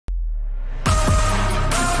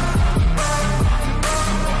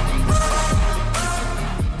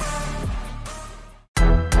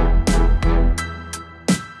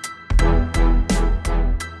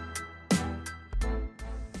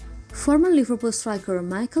Former Liverpool striker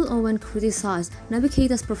Michael Owen criticized Naby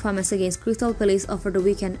Keita's performance against Crystal Palace over the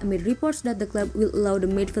weekend amid reports that the club will allow the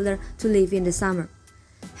midfielder to leave in the summer.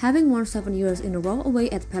 Having won 7 years in a row away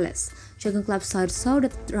at Palace, Jurgen Klopp's side saw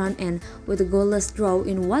that run end with a goalless draw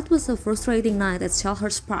in what was a frustrating night at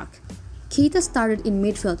Selhurst Park. Keita started in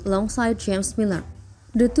midfield alongside James Milner.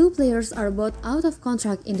 The two players are both out of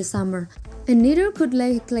contract in the summer, and neither could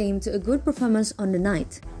lay claim to a good performance on the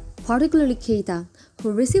night. Particularly Keita,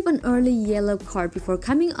 who received an early yellow card before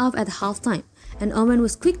coming off at halftime, and Owen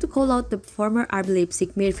was quick to call out the former RB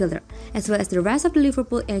Leipzig midfielder, as well as the rest of the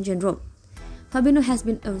Liverpool engine room. Fabinho has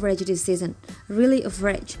been average this season, really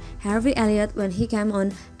average. Harvey Elliott when he came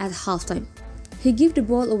on at halftime. He gave the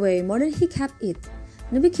ball away more than he kept it.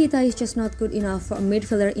 Naby Keita is just not good enough for a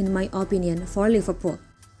midfielder in my opinion for Liverpool.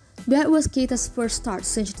 That was Keita's first start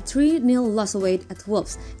since the 3-0 loss away at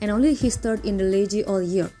Wolves and only his third in the league all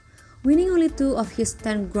year. Winning only 2 of his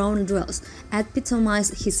 10 ground duels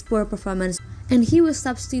epitomized his poor performance, and he was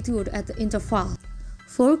substituted at the interval.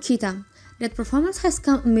 For Keita, that performance has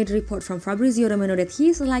come amid report from Fabrizio Romano that he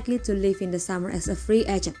is likely to leave in the summer as a free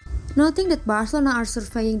agent. Noting that Barcelona are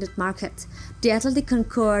surveying that market, the Athletic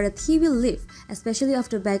concur that he will leave, especially off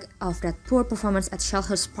the back of that poor performance at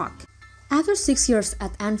Selhurst Park. After 6 years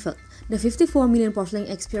at Anfield, the 54 million pound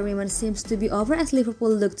experiment seems to be over as Liverpool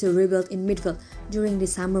look to rebuild in midfield during the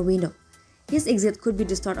summer window. His exit could be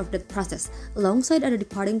the start of that process, alongside other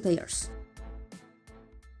departing players.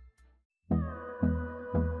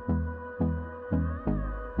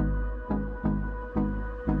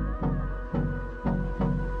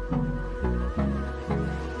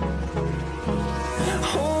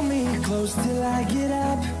 Hold me close till I get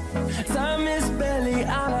up. Time is barely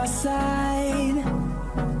on our side.